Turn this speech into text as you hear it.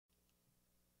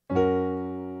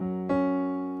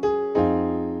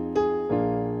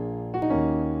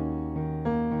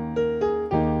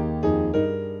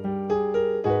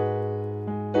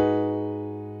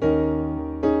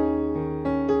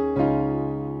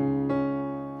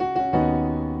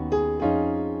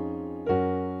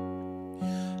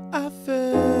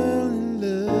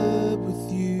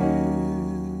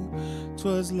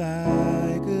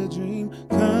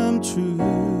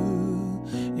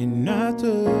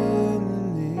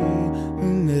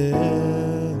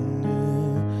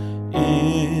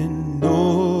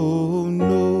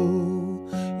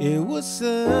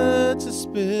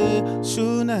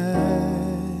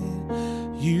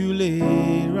night, you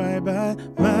laid right by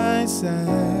my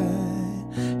side,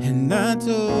 and I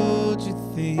told you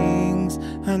things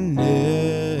I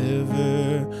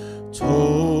never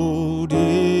told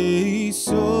a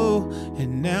soul.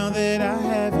 And now that I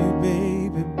have you,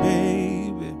 baby,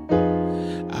 baby,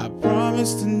 I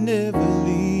promise to never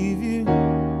leave you,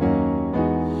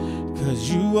 'cause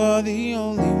you are the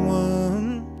only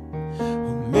one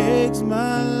who makes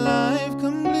my life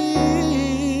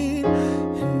complete.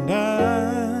 And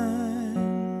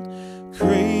I'm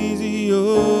crazy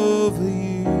over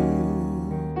you.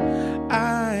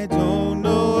 I don't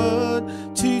know what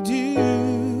to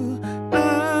do.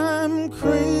 I'm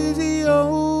crazy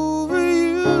over you.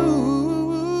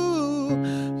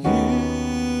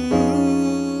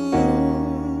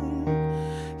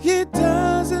 It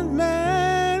doesn't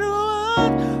matter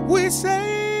what we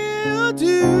say or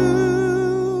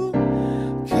do,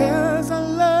 'cause I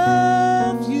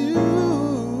love you.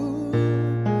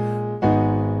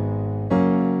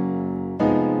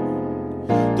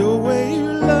 The way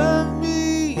you love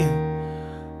me,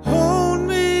 hold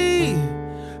me,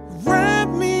 wrap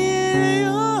me in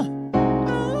your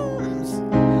arms.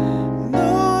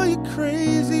 No, you're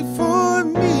crazy for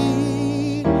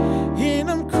me, and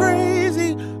I'm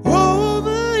crazy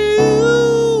over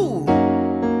you.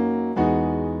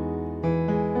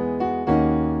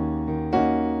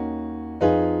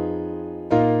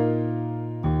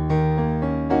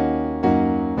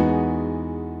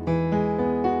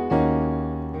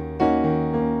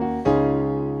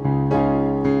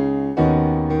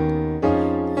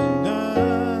 And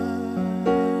I'm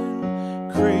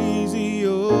crazy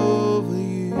over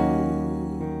you.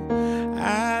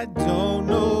 I don't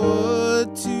know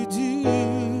what to do.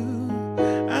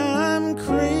 I'm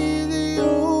crazy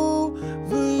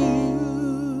over you.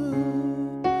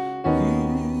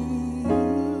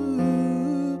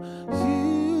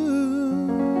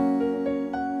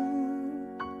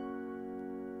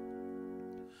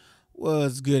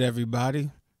 What's good,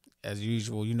 everybody? As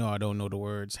usual, you know I don't know the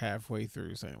words halfway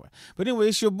through, so anyway. But anyway,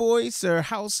 it's your boy, Sir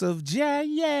House of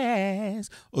Jazz.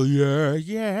 Oh, yeah,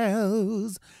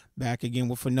 yes. Back again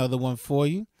with another one for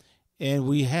you. And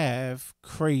we have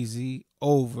Crazy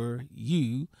Over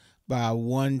You by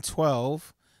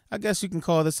 112. I guess you can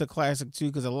call this a classic, too,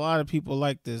 because a lot of people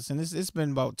like this. And it's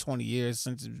been about 20 years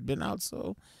since it's been out,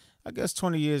 so I guess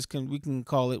 20 years we can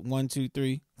call it 1, 2,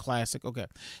 3 classic. Okay.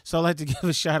 So I'd like to give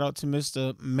a shout out to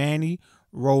Mr. Manny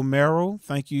Romero.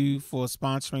 Thank you for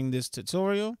sponsoring this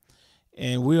tutorial.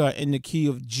 And we are in the key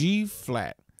of G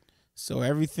flat. So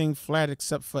everything flat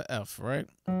except for F, right?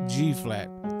 G flat,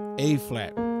 A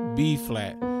flat, B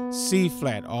flat, C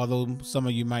flat, although some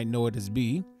of you might know it as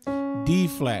B, D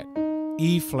flat,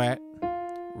 E flat,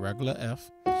 regular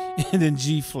F, and then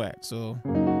G flat. So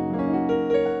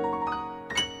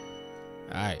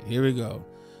all right, here we go.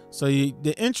 So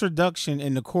the introduction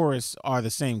and the chorus are the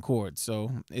same chords.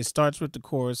 So it starts with the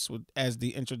chorus as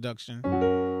the introduction.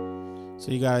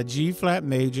 So you got a G flat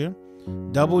major,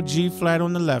 double G flat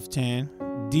on the left hand,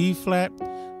 D flat,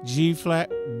 G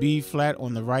flat, B flat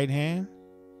on the right hand.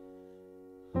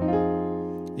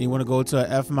 Then you want to go to a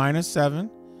F minor 7,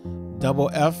 double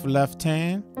F left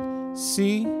hand,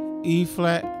 C, E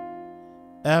flat,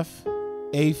 F,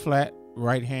 A flat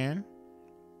right hand.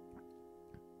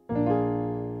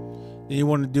 Then you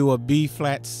want to do a B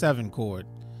flat 7 chord.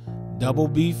 Double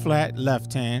B flat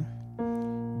left hand,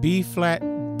 B flat,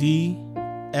 D,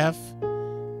 F,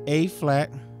 A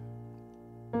flat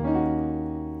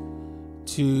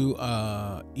to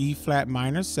E flat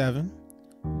minor 7,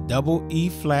 double E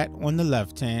flat on the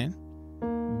left hand,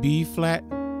 B flat,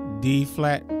 D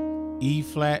flat, E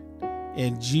flat,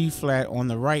 and G flat on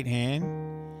the right hand.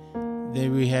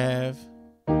 Then we have,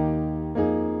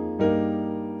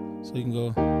 so you can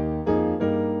go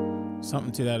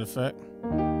something to that effect.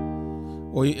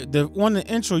 Or on the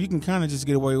intro, you can kind of just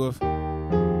get away with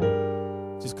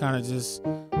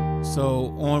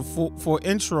so on for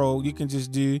intro, you can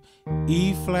just do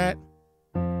E flat,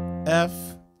 F,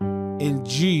 and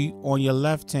G on your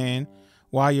left hand,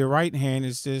 while your right hand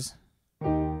is just,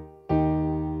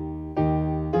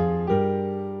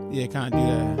 yeah, kind of do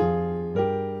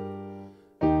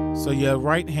that. So your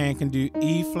right hand can do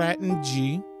E flat and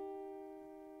G,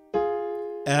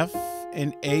 F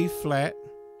and A flat,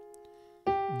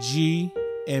 G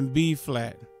and B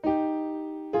flat.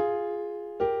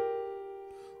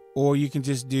 Or you can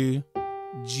just do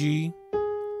G,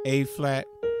 A flat,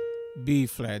 B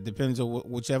flat. Depends on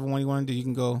whichever one you want to do. You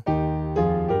can go,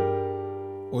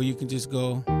 or you can just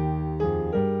go.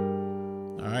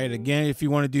 All right, again, if you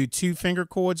want to do 2 finger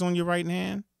chords on your right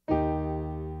hand,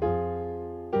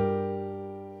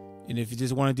 And if you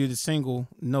just want to do the single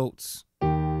notes,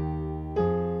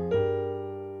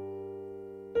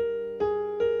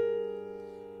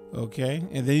 okay,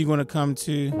 and then you're going to come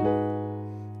to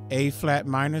A flat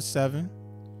minor 7.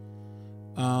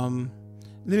 Let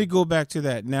me go back to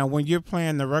that. Now, when you're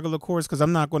playing the regular chords, because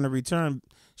I'm not going to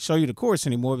show you the chords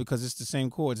anymore because it's the same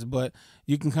chords, but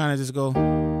you can kind of just go,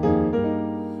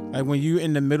 like when you're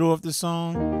in the middle of the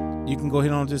song, you can go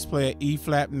ahead and just play an E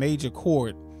flat major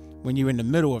chord when you're in the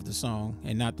middle of the song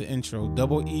and not the intro.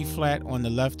 Double E flat on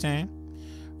the left hand.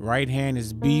 Right hand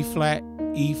is B flat,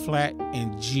 E flat,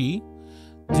 and G.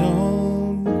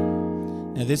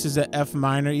 Now this is a F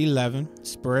minor 11,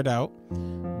 spread out.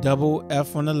 Double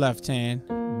F on the left hand,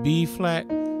 B flat,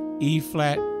 E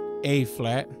flat, A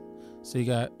flat. So you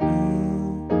got,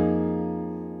 and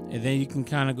then you can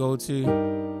kind of go to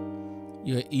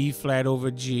your E flat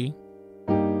over G.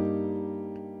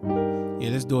 Yeah,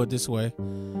 let's do it this way.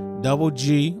 Double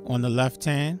G on the left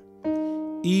hand,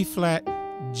 E flat,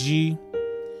 G,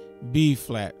 B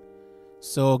flat.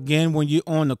 So again, when you're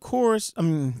on the chorus,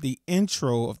 the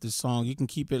intro of the song, you can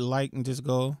keep it light and just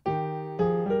go.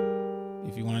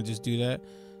 If you want to just do that.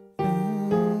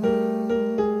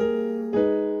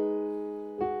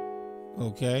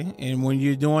 Okay, and when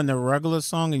you're doing the regular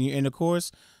song and you're in the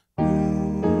chorus,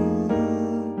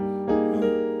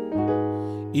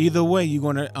 either way, you're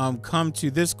going to come to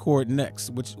this chord next,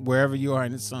 which wherever you are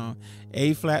in the song.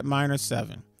 A flat minor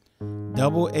 7.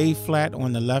 Double A flat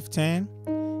on the left hand.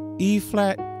 E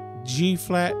flat, G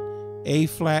flat, A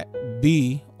flat,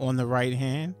 B on the right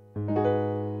hand.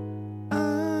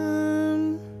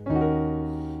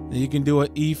 Then you can do an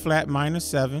E flat minor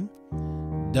 7,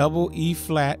 double E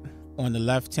flat on the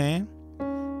left hand,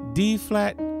 D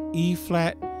flat, E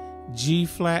flat, G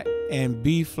flat, and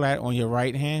B flat on your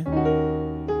right hand.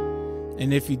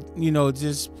 And if you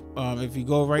if you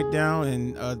go right down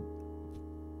and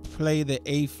play the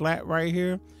A flat right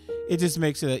here, it just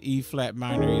makes it an E flat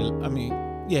minor.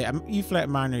 E flat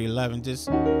minor 11. Just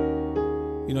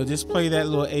just play that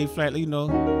little A flat, and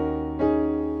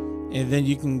then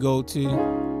you can go to.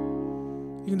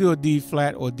 You can do a D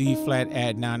flat or D flat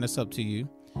add 9. That's up to you.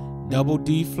 Double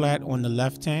D flat on the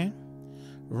left hand.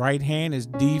 Right hand is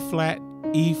D flat,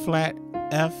 E flat,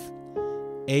 F,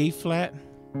 A flat.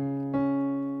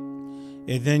 And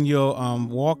then your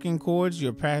walking chords,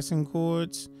 your passing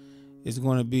chords, is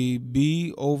going to be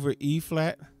B over E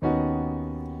flat.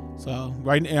 So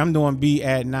right now I'm doing B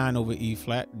add 9 over E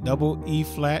flat. Double E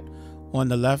flat on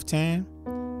the left hand.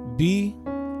 B,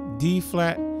 D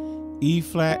flat, E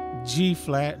flat, G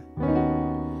flat,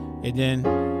 and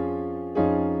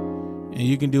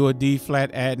you can do a D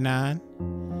flat add 9,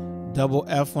 double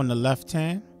F on the left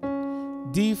hand,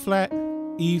 D flat,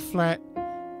 E flat,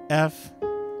 F,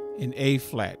 and A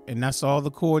flat, and that's all the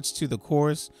chords to the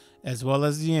chorus as well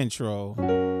as the intro.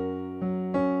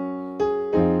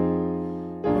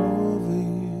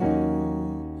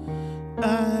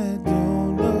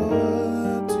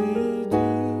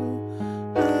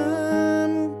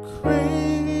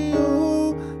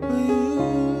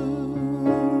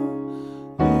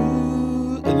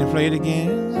 Play it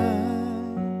again.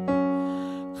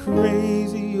 I'm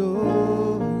crazy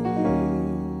over you.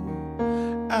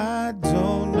 I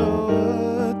don't know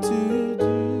what to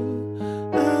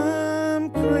do. I'm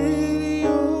crazy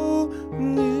over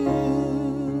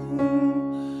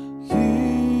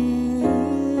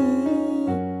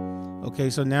you. Okay,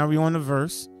 so now we're on the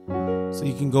verse. So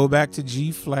you can go back to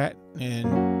G flat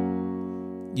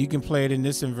and you can play it in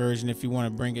this inversion if you want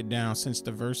to bring it down since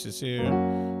the verse is here.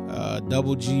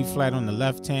 Double G flat on the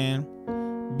left hand,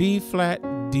 B flat,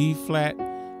 D flat,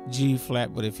 G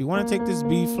flat. But if you want to take this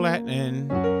B flat and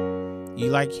you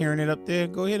like hearing it up there,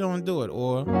 go ahead and do it,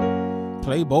 or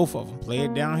play both of them. Play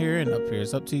it down here and up here.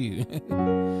 It's up to you.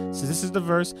 So this is the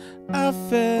verse. I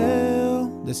fell.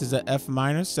 This is a F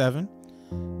minor 7,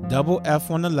 double F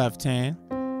on the left hand,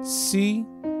 C,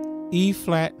 E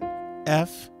flat,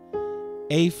 F,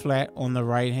 A flat on the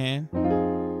right hand.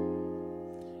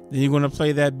 Then you're going to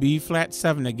play that B flat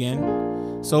 7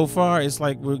 again. So far, it's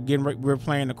like we're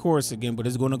playing the chorus again, but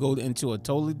it's going to go into a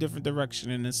totally different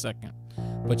direction in a second.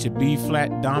 But your B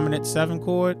flat dominant 7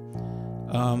 chord,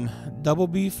 double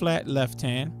B flat left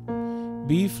hand,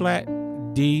 B flat,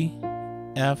 D,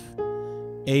 F,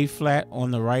 A flat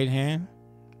on the right hand,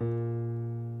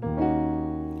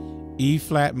 E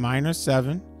flat minor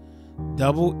 7,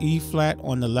 double E flat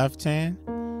on the left hand,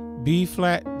 B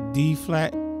flat, D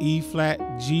flat, E flat,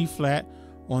 G flat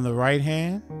on the right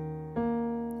hand.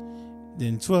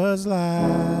 Then 'twas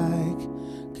like,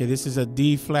 okay, this is a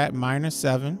D flat minor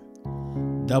 7,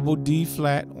 double D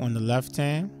flat on the left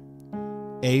hand,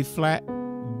 A flat,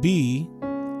 B,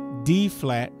 D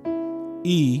flat,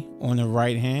 E on the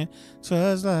right hand.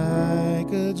 Just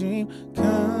like a dream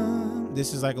come.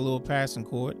 This is like a little passing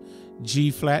chord.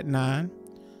 G flat 9,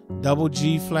 double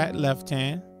G flat left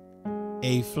hand,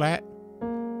 A flat,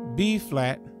 B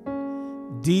flat,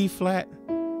 D flat,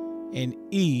 and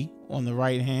E on the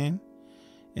right hand,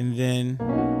 and then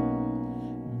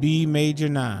B major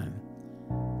 9,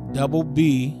 double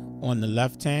B on the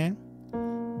left hand,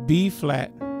 B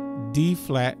flat, D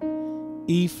flat,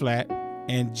 E flat,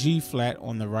 and G flat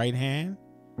on the right hand.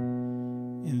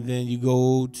 And then you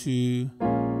go to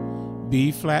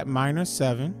B flat minor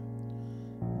 7,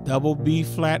 double B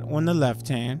flat on the left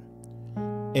hand,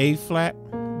 A flat,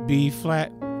 B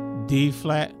flat, D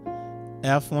flat,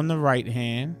 F on the right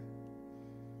hand,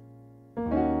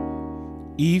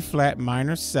 E flat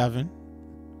minor 7,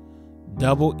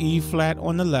 double E flat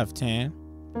on the left hand,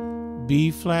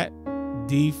 B flat,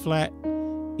 D flat,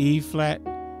 E flat,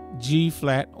 G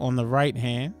flat on the right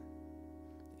hand,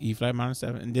 E flat minor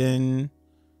 7, and then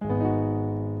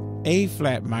A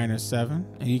flat minor 7,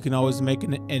 and you can always make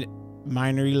a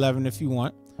minor 11 if you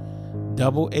want,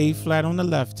 double A flat on the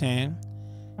left hand,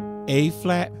 A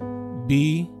flat,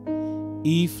 B,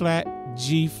 E flat,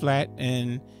 G flat,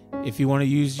 and if you want to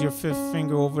use your fifth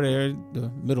finger over there,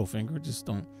 the middle finger, just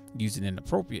don't use it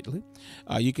inappropriately.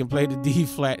 You can play the D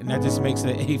flat, and that just makes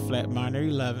it an A flat minor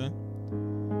 11.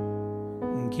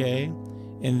 Okay,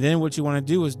 and then what you want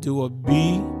to do is do a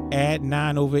B add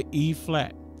 9 over E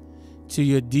flat to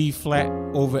your D flat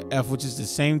over F, which is the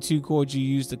same two chords you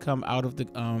use to come out of the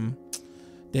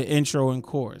intro and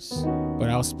chorus. But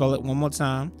I'll spell it one more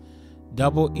time.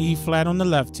 Double E flat on the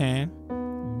left hand,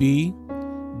 B,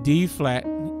 D flat,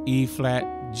 E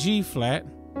flat, G flat,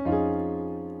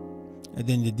 and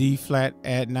then the D flat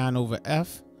add 9 over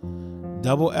F,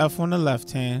 double F on the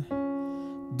left hand,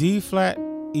 D flat,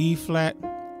 E flat,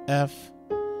 F,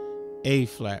 A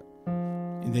flat.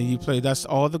 And then you play, that's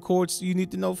all the chords you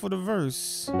need to know for the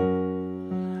verse.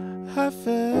 I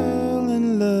fell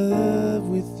in love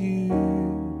with you.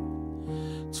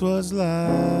 'Twas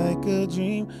like a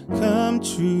dream come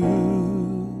true.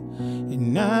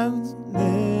 And I was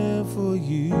there for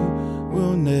you,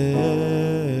 will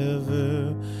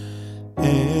never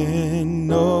end.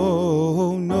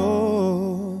 No,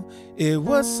 no, it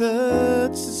was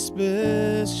such a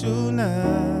special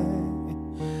night.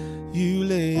 You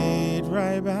laid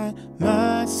right by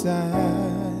my side,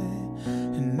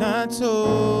 and I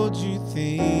told you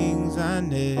things I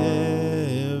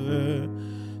never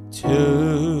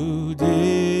today.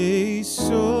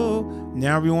 So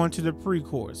now we on to the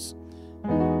pre-chorus.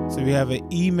 So we have an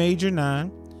E major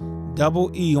 9,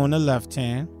 double E on the left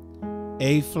hand,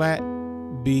 A flat,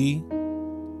 B,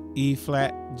 E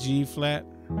flat, G flat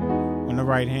on the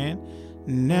right hand.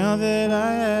 Now that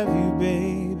I have you,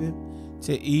 baby,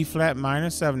 to E flat minor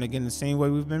 7, again the same way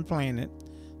we've been playing it.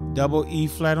 Double E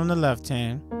flat on the left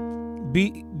hand,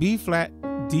 B flat,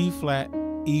 D flat,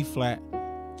 E flat,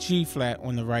 G flat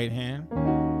on the right hand.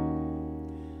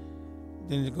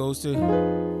 Then it goes to,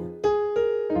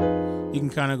 you can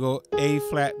kind of go A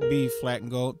flat, B flat, and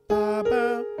go ba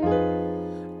ba,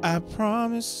 I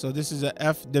promise. So this is a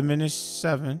F diminished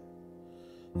 7.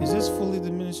 Is this fully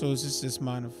diminished, or is this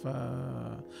minor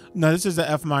 5? No, this is a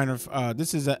F minor.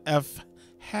 This is a F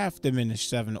half diminished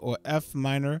 7, or F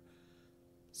minor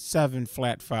 7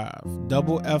 flat 5.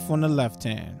 Double F on the left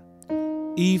hand,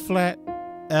 E flat,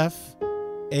 F,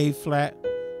 A flat,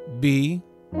 B.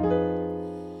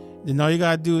 Then all you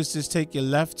gotta do is just take your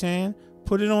left hand,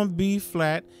 put it on B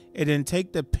flat, and then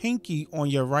take the pinky on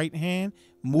your right hand,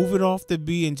 move it off the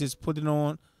B, and just put it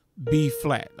on B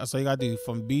flat. That's all you gotta do,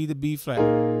 from B to B flat.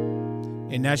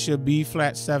 And that's your B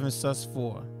flat 7 sus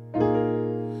 4.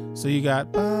 So you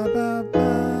got ba, ba,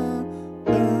 ba,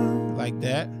 ba, like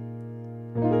that.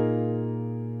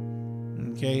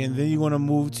 Okay, and then you're gonna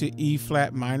move to E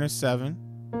flat minor 7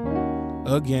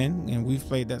 again, and we've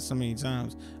played that so many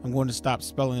times. I'm going to stop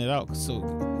spelling it out so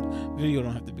video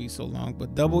don't have to be so long.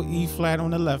 But double E flat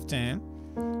on the left hand,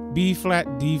 B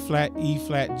flat, D flat, E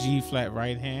flat, G flat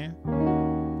right hand.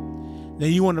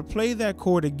 Then you want to play that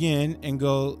chord again and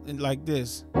go like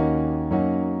this. You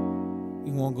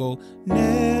want to go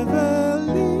never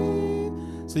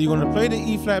leave. So you're going to play the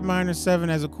E flat minor 7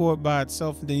 as a chord by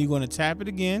itself, and then you're going to tap it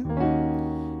again,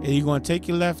 and you're going to take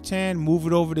your left hand, move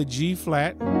it over to G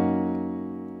flat,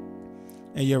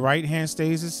 and your right hand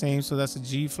stays the same. So that's a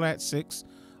G flat 6,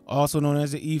 also known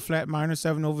as the E flat minor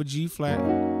 7 over G flat.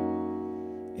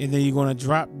 And then you're going to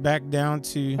drop back down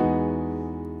to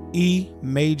E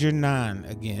major 9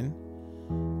 again,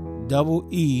 double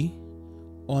E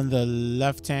on the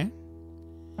left hand,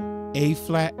 A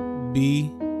flat, B,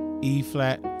 E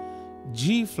flat,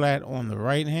 G flat on the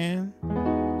right hand.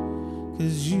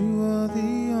 'Cause you are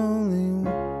the only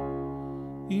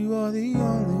one. You are the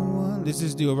only one. This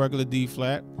is the regular D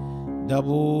flat.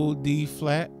 Double D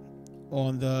flat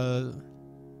on the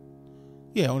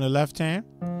left hand.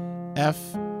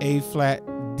 F, A flat,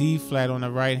 D flat on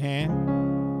the right hand.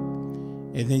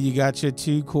 And then you got your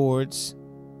two chords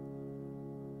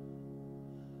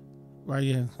right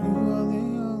here. You are the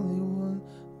only one.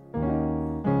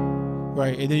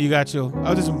 Right, and then you got your,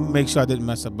 I'll just make sure I didn't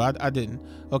mess up, but I didn't.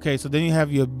 Okay, so then you have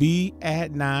your B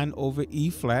add 9 over E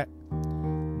flat,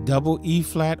 double E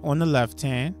flat on the left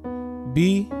hand,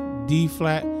 B, D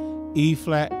flat, E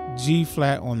flat, G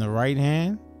flat on the right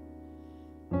hand.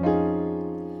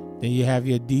 Then you have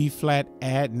your D flat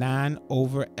add 9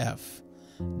 over F,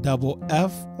 double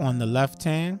F on the left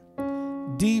hand,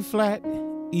 D flat,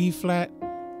 E flat,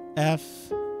 F,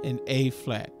 and A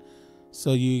flat.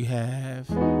 So you have,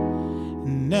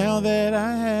 now that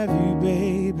I have you,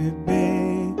 baby,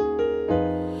 babe,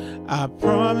 I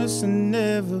promise to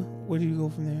never, where do you go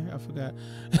from there? I forgot.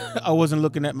 I wasn't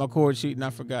looking at my chord sheet and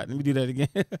I forgot. Let me do that again.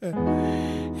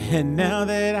 And now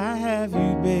that I have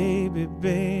you, baby,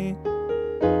 babe,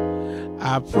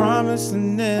 I promise to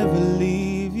never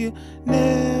leave you,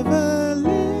 never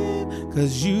leave,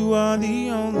 'cause you are the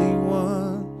only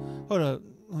one. Hold up.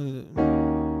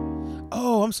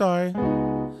 Oh, I'm sorry.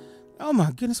 Oh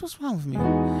my goodness, what's wrong with me?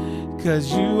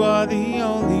 'Cause you are the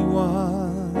only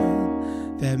one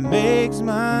that makes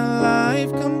my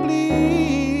life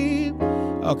complete.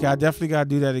 Okay, I definitely gotta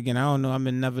do that again. I don't know, I'm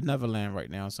in Neverland right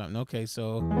now or something. Okay,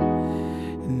 so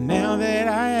now that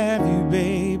I have you,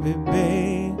 baby,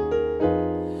 babe,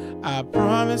 I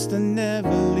promise to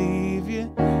never leave you,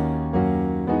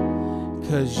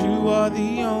 'cause you are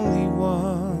the only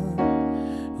one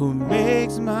who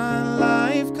makes my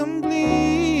life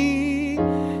complete.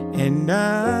 And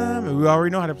we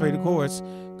already know how to play the chorus,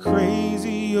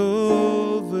 crazy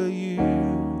over you.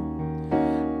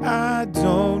 I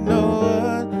don't know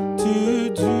what to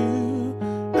do.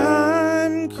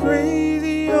 I'm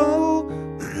crazy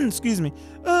excuse me,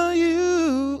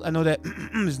 you. I know that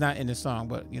is not in the song,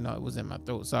 but you know, it was in my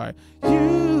throat. Sorry. You,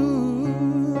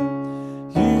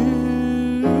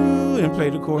 and play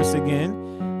the chorus again.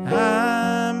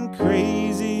 I'm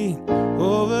crazy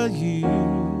over you.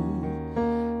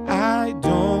 I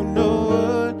don't know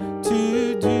what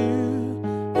to do.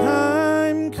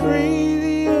 I'm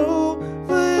crazy over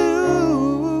you.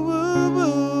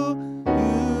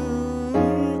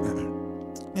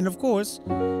 And of course,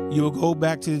 you'll go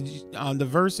back to the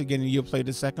verse again and you'll play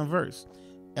the second verse.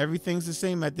 Everything's the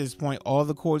same at this point. All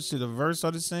the chords to the verse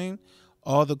are the same.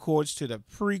 All the chords to the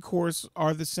pre-chorus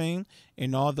are the same,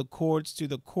 and all the chords to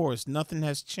the chorus. Nothing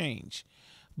has changed.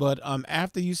 But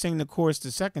after you sing the chorus the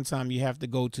second time, you have to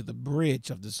go to the bridge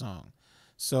of the song.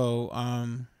 So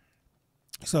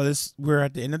we're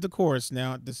at the end of the chorus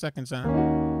now. The second time,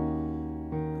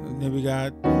 and then we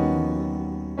got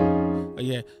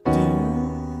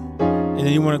and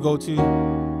then you want to go to,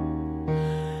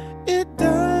 it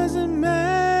doesn't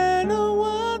matter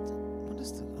what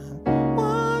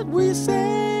we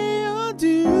say or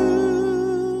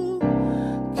do,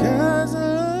 'cause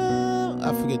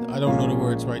I forget, I don't know the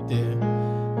words right there.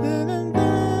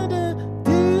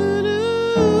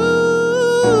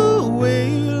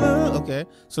 Okay,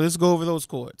 so let's go over those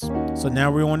chords. So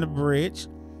now we're on the bridge.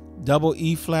 Double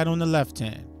E flat on the left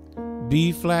hand,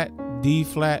 B flat, D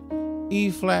flat,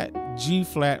 E flat, G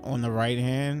flat on the right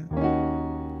hand.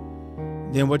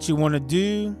 Then what you want to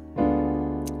do,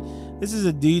 this is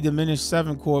a D diminished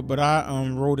 7 chord, but I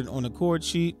wrote it on the chord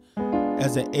sheet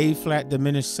as an A flat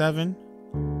diminished 7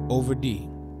 over D.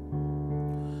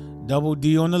 Double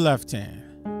D on the left hand,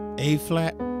 A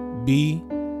flat, B,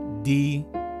 D,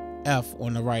 F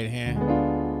on the right hand.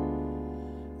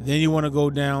 Then you want to go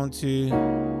down to,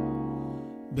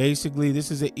 basically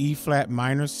this is an E flat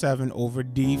minor 7 over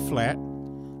D flat,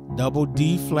 double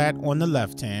D flat on the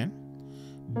left hand,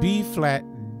 B flat,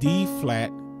 D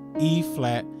flat, E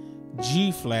flat,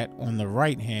 G flat on the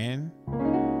right hand.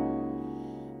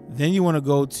 Then you want to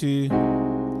go to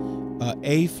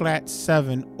A flat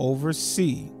 7 over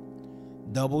C,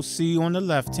 double C on the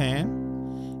left hand,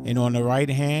 and on the right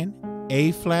hand,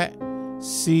 A flat,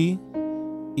 C,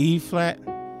 E flat,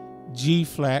 G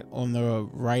flat on the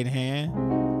right hand.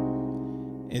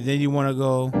 And then you want to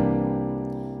go,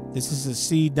 this is a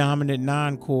C dominant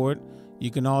 9 chord.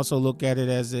 You can also look at it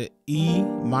as a E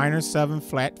minor 7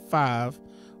 flat 5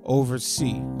 over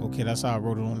C. Okay, that's how I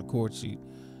wrote it on the chord sheet.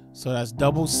 So that's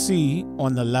double C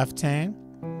on the left hand,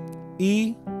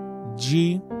 E,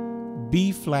 G,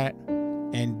 B flat,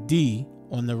 and D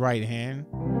on the right hand.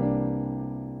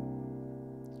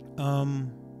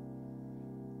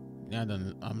 Yeah,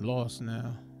 I'm lost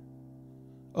now.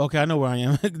 Okay, I know where I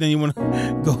am. Then you want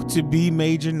to go to B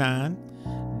major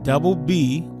 9, double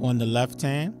B on the left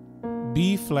hand,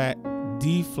 B flat,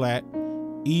 D flat,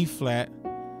 E flat,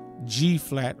 G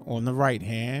flat on the right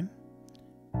hand.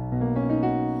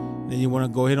 Then you want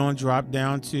to go ahead and drop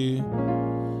down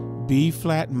to B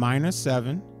flat minor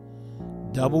 7,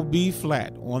 double B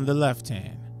flat on the left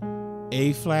hand,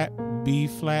 A flat, B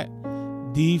flat,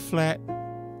 D flat,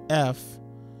 F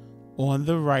on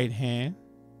the right hand.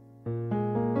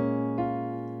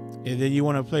 And then you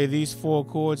want to play these 4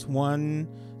 chords, 1,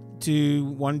 2,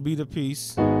 1 beat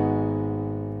apiece.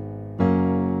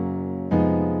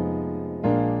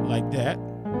 Like that.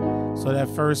 So that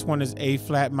first one is A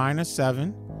flat minor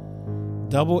 7,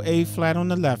 double A flat on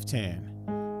the left hand,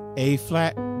 A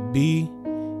flat, B,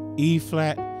 E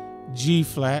flat, G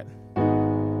flat.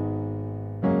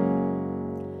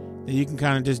 Then you can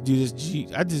kind of just do this G.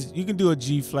 You can do a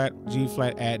G flat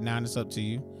add 9. It's up to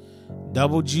you.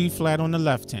 Double G flat on the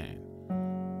left hand,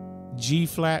 G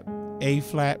flat, A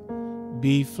flat,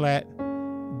 B flat,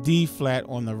 D flat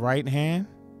on the right hand.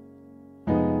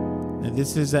 Now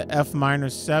this is a F minor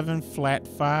 7 flat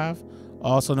 5,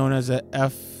 also known as a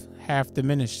F half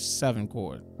diminished 7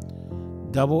 chord.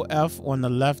 Double F on the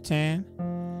left hand,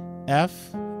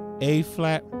 F, A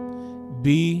flat,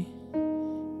 B,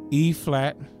 E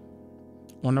flat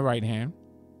on the right hand.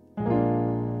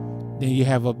 Then you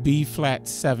have a B flat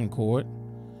 7 chord,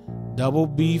 double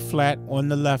B flat on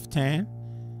the left hand,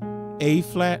 A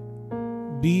flat,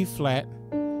 B flat,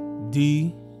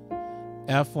 D,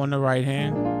 F on the right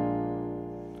hand.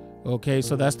 Okay,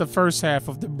 so that's the first half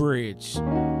of the bridge.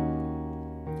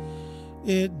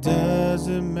 It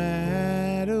doesn't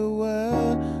matter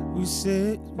what we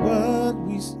say, let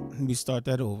me start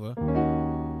that over.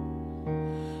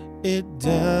 It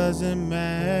doesn't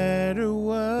matter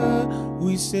what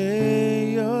we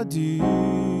say or do.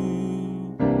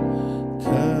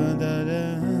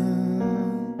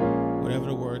 Whatever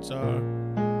the words are.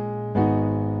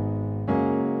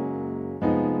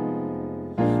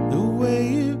 The way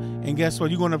you, and guess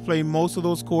what? You're going to play most of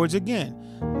those chords again.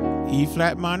 E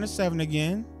flat minor 7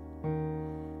 again.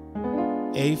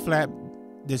 A flat,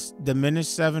 this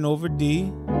diminished 7 over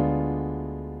D.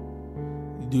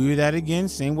 Do that again,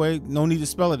 same way. No need to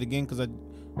spell it again because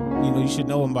you should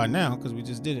know them by now because we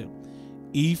just did it.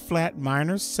 E flat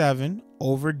minor 7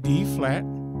 over D flat,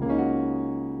 and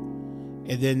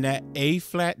then that A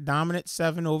flat dominant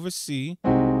 7 over C.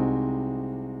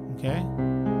 Okay.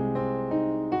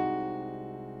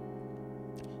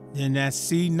 Then that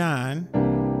C9,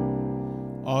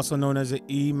 also known as an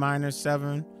E minor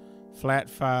 7 flat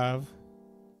 5.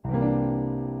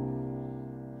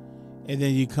 And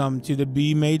then you come to the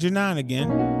B major 9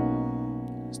 again.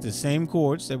 It's the same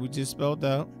chords that we just spelled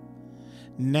out.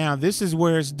 Now, this is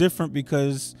where it's different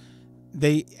because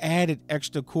they added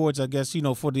extra chords, I guess,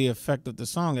 for the effect of the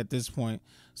song at this point.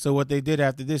 So what they did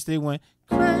after this, they went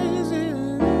crazy.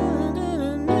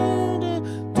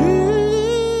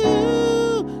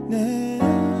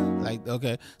 Like,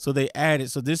 okay, so they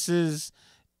added. So this is,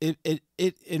 it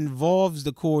involves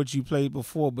the chords you played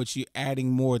before, but you're adding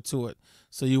more to it.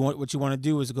 So what you want to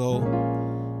do is go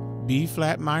B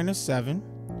flat minor 7,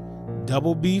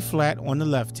 double B flat on the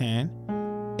left hand,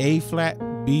 A flat,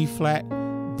 B flat,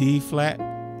 D flat,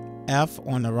 F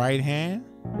on the right hand.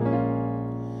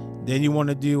 Then you want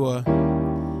to do a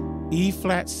E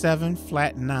flat 7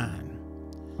 flat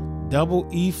 9, double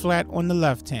E flat on the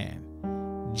left hand,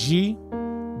 G,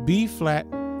 B flat,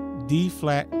 D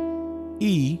flat,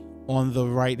 E on the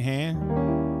right hand.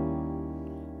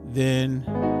 Then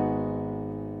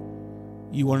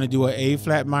you want to do an A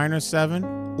flat minor 7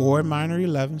 or minor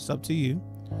 11, it's up to you.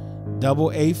 Double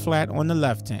A flat on the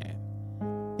left hand,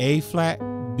 A flat,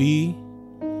 B,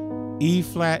 E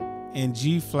flat, and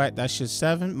G flat. That's your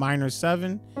 7, minor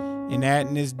 7, and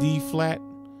adding this D flat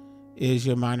is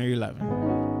your minor 11.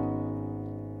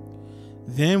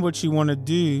 Then what you want to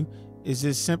do is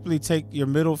just simply take your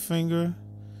middle finger.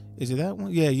 Is it that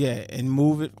one? Yeah, and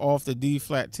move it off the D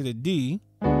flat to the D.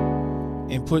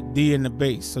 And put D in the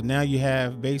bass. So now you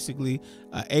have basically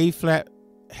a A flat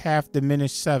half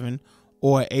diminished 7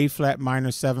 or A flat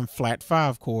minor 7 flat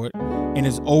 5 chord, and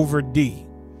it's over D,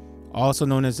 also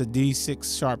known as a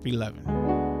D6 sharp 11.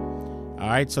 All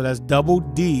right, so that's double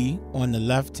D on the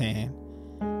left hand,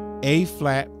 A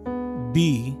flat,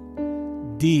 B,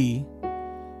 D,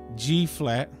 G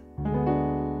flat,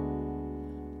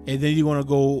 and then you want to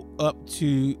go up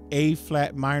to A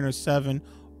flat minor 7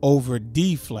 over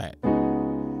D flat.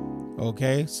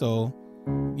 Okay, so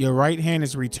your right hand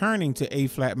is returning to A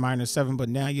flat minor 7, but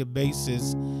now your bass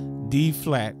is D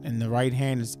flat, and the right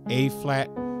hand is A flat,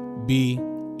 B,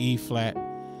 E flat,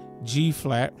 G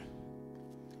flat,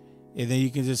 and then you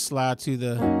can just slide to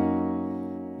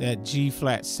that G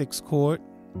flat 6 chord,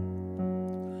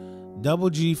 double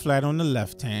G flat on the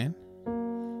left hand,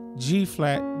 G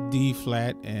flat, D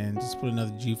flat, and just put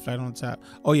another G flat on top.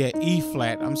 Oh yeah, E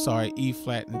flat. I'm sorry, E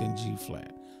flat and then G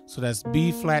flat. So that's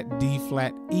B flat, D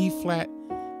flat, E flat,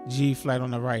 G flat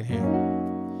on the right hand.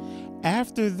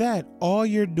 After that, all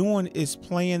you're doing is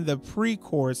playing the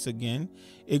pre-chorus again.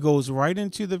 It goes right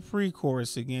into the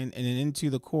pre-chorus again and then into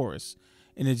the chorus.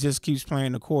 And it just keeps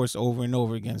playing the chorus over and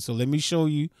over again. So let me show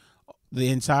you the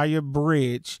entire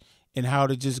bridge and how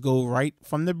to just go right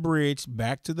from the bridge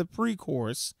back to the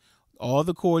pre-chorus. All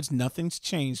the chords, nothing's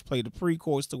changed. Play the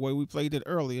pre-chorus the way we played it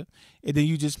earlier. And then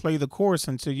you just play the chorus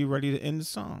until you're ready to end the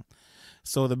song.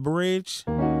 So the bridge.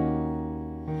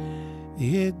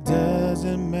 It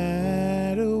doesn't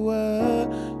matter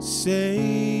what you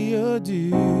say or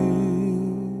do.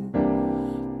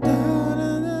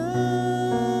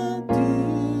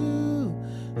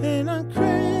 And I'm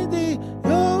crazy.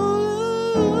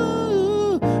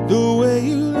 Oh, the way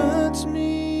you touch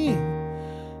me.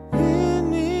 In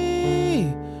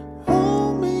me.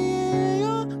 Hold me.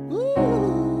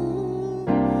 Ooh.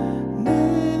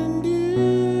 And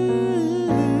you.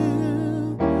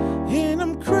 And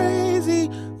I'm crazy.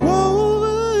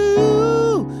 Over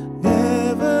you.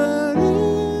 Never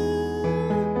leave.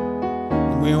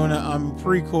 We're on a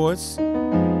pre-chorus.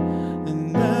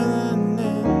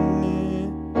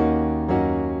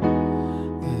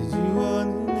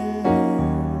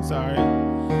 Sorry.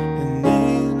 And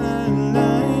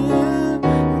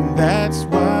that's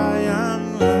why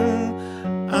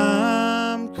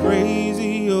I'm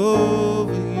crazy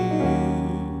over you.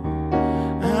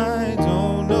 I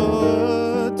don't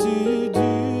know what to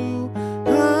do.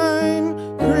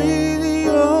 I'm crazy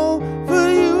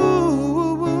over you.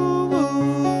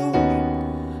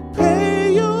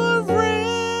 Pay your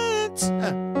rent.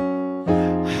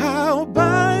 I'll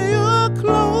buy your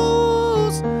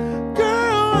clothes.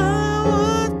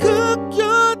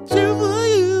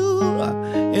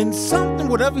 And something,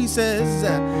 whatever he says,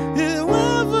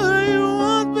 whatever you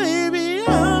want, baby,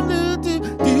 I'll do.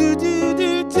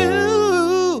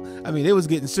 I mean, they was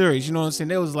getting serious, you know what I'm saying?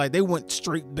 They was like, they went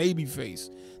straight babyface.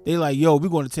 They like, yo, we're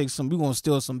going to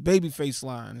steal some babyface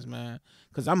lines, man,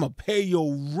 because I'm going to pay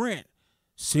your rent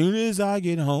soon as I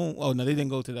get home. Oh, no, they didn't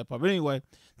go to that part. But anyway,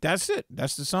 that's it.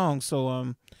 That's the song.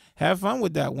 So have fun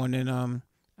with that one, and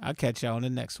I'll catch y'all on the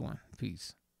next one.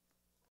 Peace.